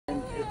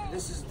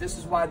this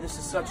is why this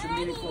is such a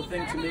meaningful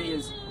thing to me.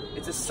 Is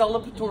it's a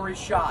celebratory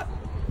shot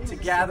to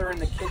gather in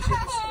the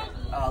kitchens,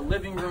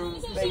 living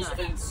rooms,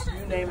 basements,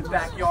 you name it,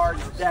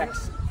 backyards,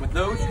 decks, with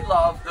those you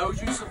love,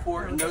 those you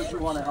support, and those you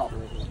want to help.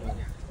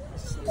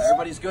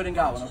 Everybody's good and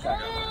got one, okay?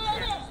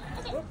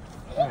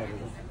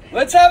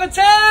 Let's have a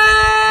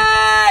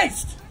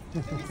taste!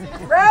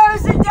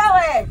 Rose and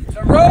Dylan!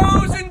 To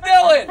Rose and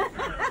Dylan!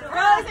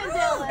 Rose and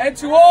Dylan! And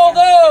to all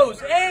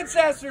those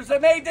ancestors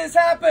that made this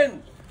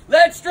happen,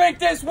 let's drink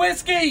this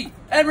whiskey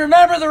and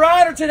remember their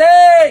honor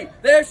today,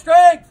 their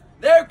strength,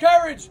 their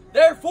courage,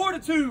 their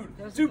fortitude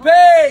to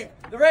pave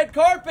the red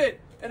carpet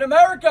in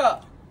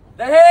America,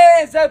 the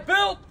hands that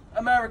built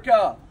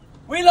America.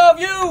 We love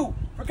you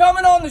for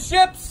coming on the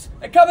ships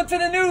and coming to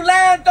the new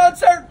land of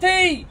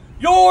uncertainty.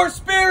 Your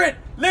spirit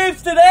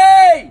lives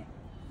today.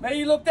 May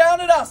you look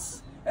down at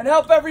us and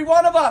help every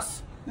one of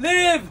us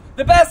live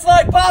the best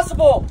life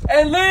possible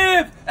and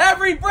live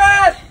every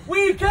breath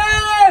we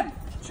can.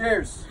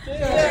 Cheers.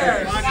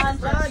 Cheers.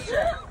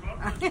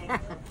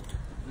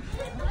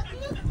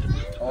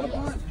 All the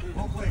best.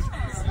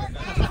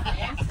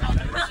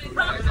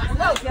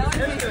 Go, Dylan.